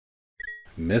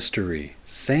mystery,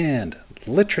 sand,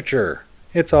 literature.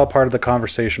 It's all part of the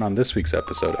conversation on this week's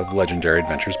episode of Legendary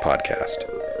Adventures Podcast.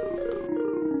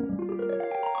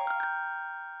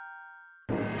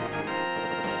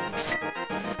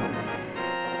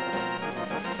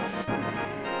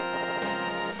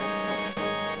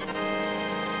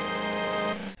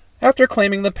 After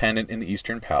claiming the pendant in the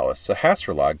Eastern Palace,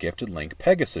 Sahasrarla gifted Link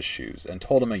Pegasus shoes and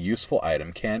told him a useful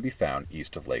item can be found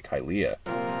east of Lake Hylia.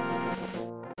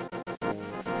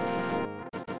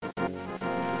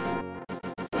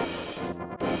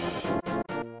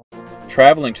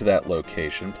 Traveling to that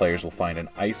location, players will find an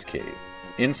ice cave.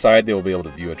 Inside, they will be able to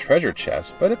view a treasure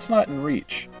chest, but it's not in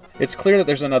reach. It's clear that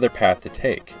there's another path to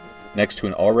take. Next to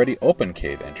an already open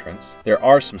cave entrance, there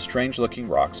are some strange-looking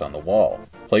rocks on the wall.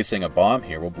 Placing a bomb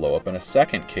here will blow open a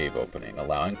second cave opening,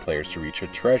 allowing players to reach a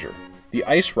treasure, the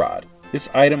Ice Rod. This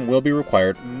item will be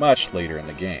required much later in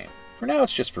the game. For now,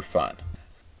 it's just for fun.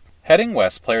 Heading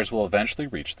west, players will eventually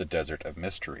reach the Desert of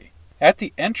Mystery. At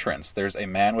the entrance, there's a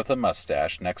man with a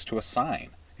mustache next to a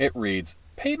sign. It reads,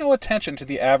 "Pay no attention to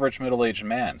the average middle-aged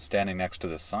man standing next to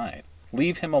the sign.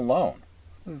 Leave him alone."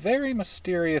 Very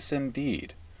mysterious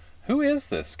indeed. Who is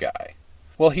this guy?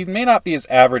 Well, he may not be as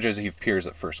average as he appears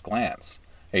at first glance.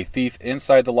 A thief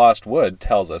inside the Lost Wood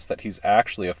tells us that he's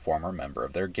actually a former member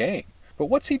of their gang. But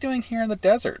what's he doing here in the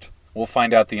desert? We'll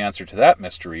find out the answer to that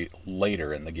mystery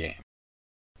later in the game.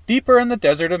 Deeper in the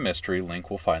Desert of Mystery, Link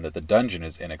will find that the dungeon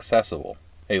is inaccessible.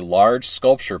 A large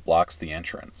sculpture blocks the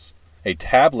entrance. A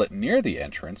tablet near the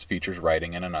entrance features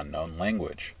writing in an unknown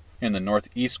language. In the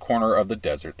northeast corner of the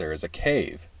desert there is a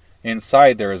cave.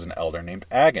 Inside there is an elder named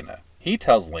Agana. He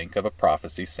tells Link of a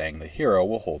prophecy saying the hero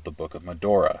will hold the Book of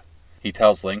Medora. He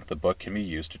tells Link the book can be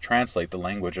used to translate the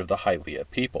language of the Hylia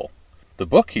people. The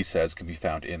book, he says, can be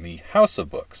found in the House of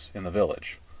Books in the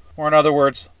village. Or in other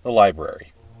words, the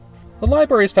library. The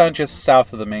library is found just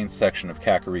south of the main section of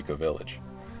Kakariko Village.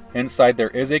 Inside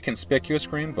there is a conspicuous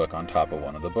green book on top of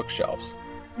one of the bookshelves.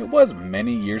 It was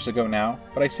many years ago now,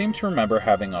 but I seem to remember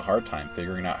having a hard time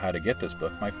figuring out how to get this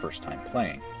book my first time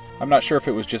playing. I'm not sure if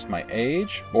it was just my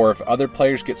age, or if other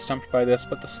players get stumped by this,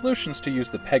 but the solution is to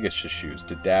use the Pegasus shoes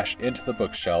to dash into the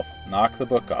bookshelf, knock the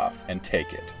book off, and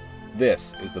take it.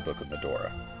 This is the Book of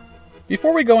Medora.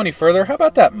 Before we go any further, how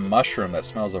about that mushroom that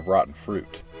smells of rotten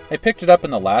fruit? I picked it up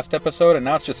in the last episode, and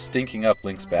now it's just stinking up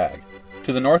Link's bag.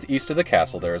 To the northeast of the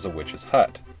castle there is a witch's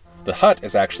hut. The hut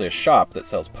is actually a shop that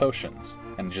sells potions,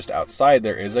 and just outside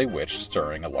there is a witch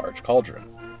stirring a large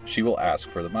cauldron. She will ask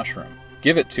for the mushroom.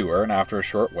 Give it to her, and after a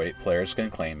short wait, players can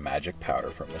claim magic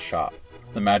powder from the shop.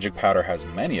 The magic powder has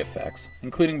many effects,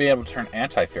 including being able to turn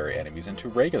anti-fairy enemies into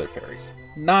regular fairies.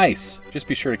 Nice! Just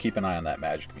be sure to keep an eye on that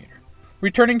magic meter.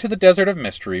 Returning to the Desert of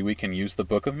Mystery, we can use the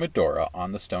Book of Medora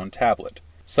on the stone tablet.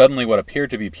 Suddenly what appeared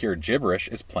to be pure gibberish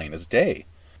is plain as day.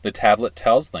 The tablet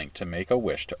tells Link to make a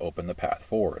wish to open the path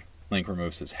forward. Link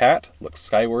removes his hat, looks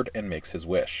skyward, and makes his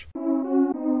wish.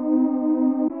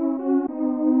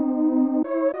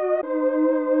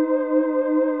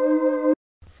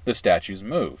 The statues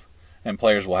move, and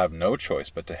players will have no choice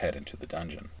but to head into the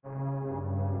dungeon.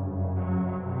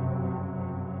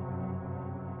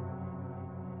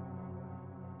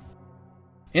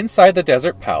 Inside the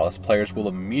Desert Palace, players will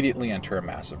immediately enter a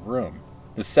massive room.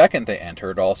 The second they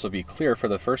enter, it'll also be clear for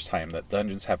the first time that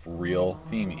dungeons have real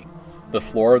theming. The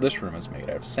floor of this room is made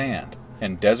out of sand,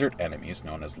 and desert enemies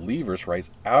known as levers rise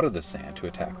out of the sand to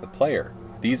attack the player.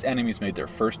 These enemies made their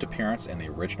first appearance in the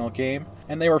original game,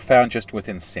 and they were found just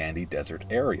within sandy desert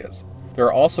areas. There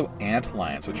are also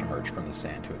antlions which emerge from the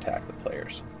sand to attack the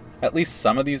players. At least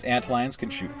some of these antlions can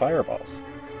shoot fireballs.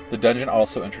 The dungeon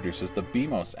also introduces the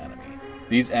Beamos enemy.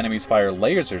 These enemies fire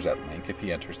lasers at Link if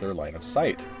he enters their line of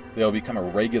sight. They will become a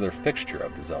regular fixture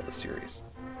of the Zelda series.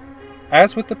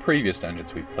 As with the previous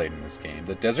dungeons we've played in this game,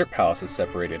 the Desert Palace is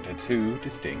separated into two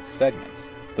distinct segments.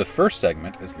 The first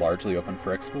segment is largely open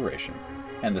for exploration,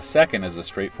 and the second is a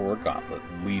straightforward gauntlet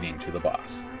leading to the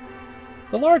boss.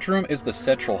 The large room is the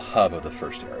central hub of the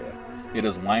first area. It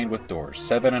is lined with doors,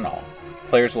 7 in all.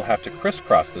 Players will have to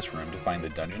crisscross this room to find the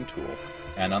dungeon tool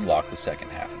and unlock the second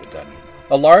half of the dungeon.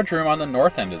 A large room on the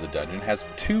north end of the dungeon has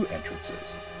 2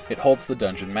 entrances. It holds the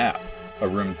dungeon map. A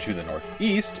room to the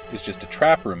northeast is just a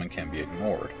trap room and can be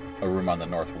ignored. A room on the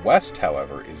northwest,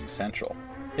 however, is essential.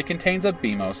 It contains a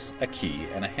Beamos, a key,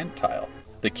 and a hint tile.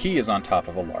 The key is on top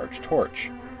of a large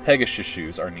torch. Pegasus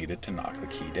shoes are needed to knock the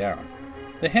key down.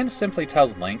 The hint simply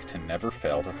tells Link to never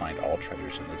fail to find all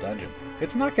treasures in the dungeon.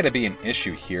 It's not going to be an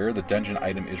issue here, the dungeon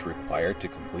item is required to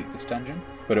complete this dungeon,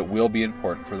 but it will be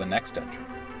important for the next dungeon.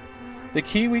 The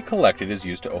key we collected is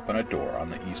used to open a door on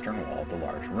the eastern wall of the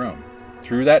large room.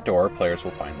 Through that door, players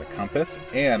will find the compass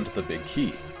and the big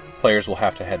key. Players will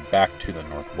have to head back to the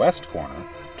northwest corner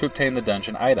to obtain the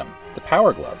dungeon item, the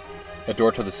Power Glove. A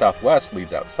door to the southwest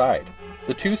leads outside.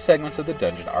 The two segments of the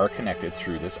dungeon are connected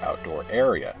through this outdoor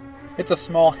area. It's a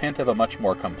small hint of a much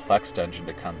more complex dungeon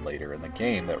to come later in the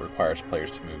game that requires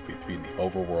players to move between the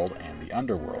overworld and the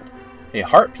underworld. A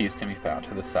heart piece can be found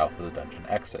to the south of the dungeon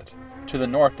exit. To the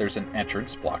north, there's an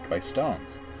entrance blocked by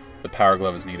stones. The Power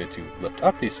Glove is needed to lift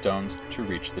up these stones to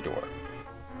reach the door.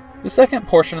 The second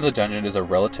portion of the dungeon is a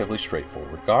relatively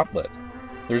straightforward gauntlet.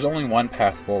 There's only one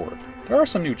path forward. There are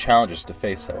some new challenges to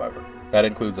face, however. That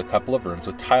includes a couple of rooms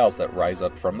with tiles that rise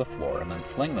up from the floor and then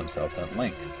fling themselves at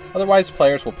Link. Otherwise,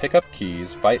 players will pick up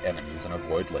keys, fight enemies, and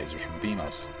avoid lasers from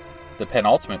Beamos. The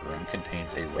penultimate room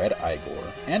contains a red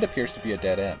Igor and appears to be a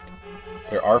dead end.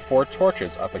 There are 4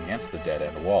 torches up against the dead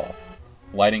end wall.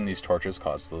 Lighting these torches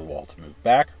causes the wall to move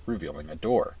back, revealing a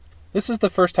door. This is the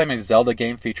first time a Zelda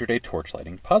game featured a torch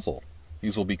lighting puzzle.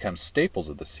 These will become staples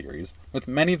of the series, with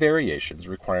many variations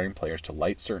requiring players to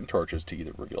light certain torches to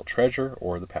either reveal treasure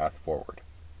or the path forward.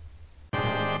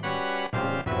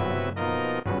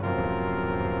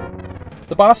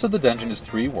 The boss of the dungeon is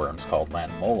 3 worms called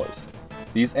Lanmolas.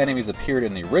 These enemies appeared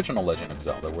in the original Legend of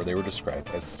Zelda, where they were described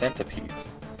as centipedes.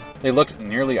 They looked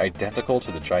nearly identical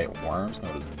to the giant worms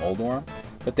known as Moldorm,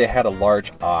 but they had a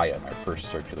large eye on their first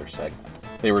circular segment.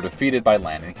 They were defeated by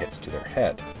landing hits to their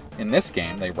head. In this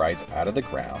game, they rise out of the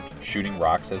ground, shooting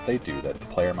rocks as they do that the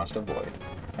player must avoid,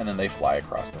 and then they fly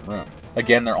across the room.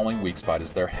 Again, their only weak spot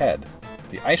is their head.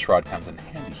 The Ice Rod comes in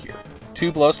handy here.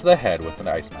 2 blows to the head with an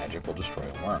ice magic will destroy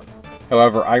a worm.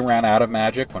 However, I ran out of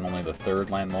magic when only the 3rd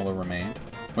Lanmola remained.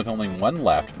 With only 1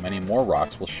 left, many more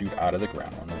rocks will shoot out of the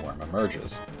ground when the worm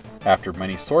emerges. After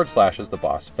many sword slashes, the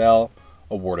boss fell,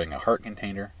 awarding a heart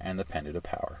container and the Pendant of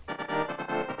Power.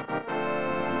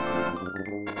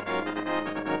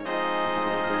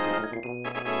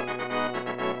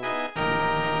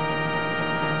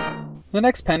 The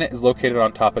next pendant is located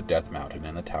on top of Death Mountain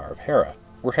in the Tower of Hera.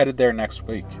 We're headed there next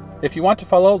week. If you want to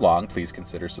follow along, please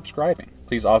consider subscribing.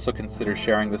 Please also consider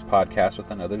sharing this podcast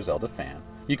with another Zelda fan.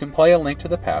 You can play A Link to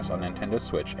the Past on Nintendo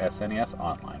Switch SNES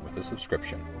Online with a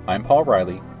subscription. I'm Paul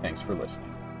Riley. Thanks for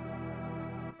listening.